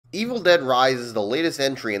Evil Dead Rise is the latest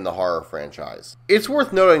entry in the horror franchise. It's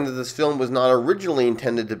worth noting that this film was not originally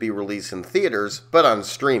intended to be released in theaters, but on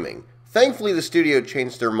streaming. Thankfully, the studio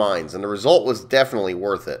changed their minds, and the result was definitely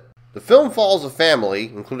worth it. The film follows a family,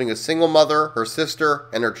 including a single mother, her sister,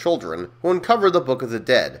 and her children, who uncover the Book of the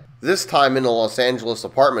Dead, this time in a Los Angeles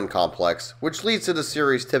apartment complex, which leads to the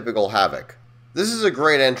series' typical havoc. This is a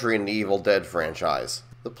great entry in the Evil Dead franchise.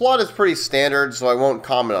 The plot is pretty standard, so I won't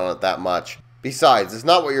comment on it that much. Besides, it's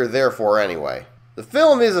not what you're there for anyway. The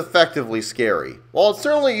film is effectively scary. While it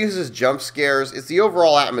certainly uses jump scares, it's the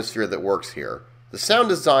overall atmosphere that works here. The sound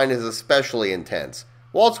design is especially intense.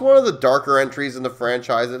 While it's one of the darker entries in the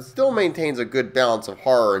franchise, it still maintains a good balance of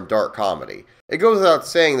horror and dark comedy. It goes without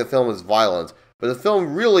saying the film is violent, but the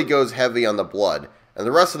film really goes heavy on the blood, and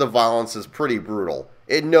the rest of the violence is pretty brutal.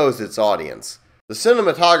 It knows its audience. The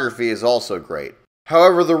cinematography is also great.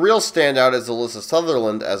 However, the real standout is Alyssa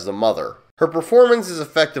Sutherland as the mother. Her performance is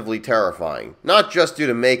effectively terrifying, not just due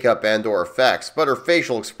to makeup and/or effects, but her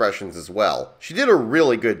facial expressions as well. She did a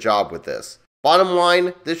really good job with this. Bottom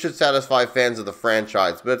line, this should satisfy fans of the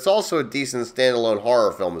franchise, but it's also a decent standalone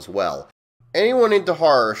horror film as well. Anyone into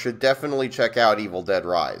horror should definitely check out Evil Dead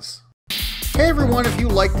Rise. Hey everyone, if you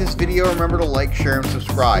liked this video, remember to like, share, and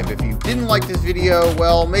subscribe. If you didn't like this video,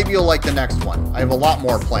 well, maybe you'll like the next one. I have a lot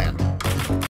more planned.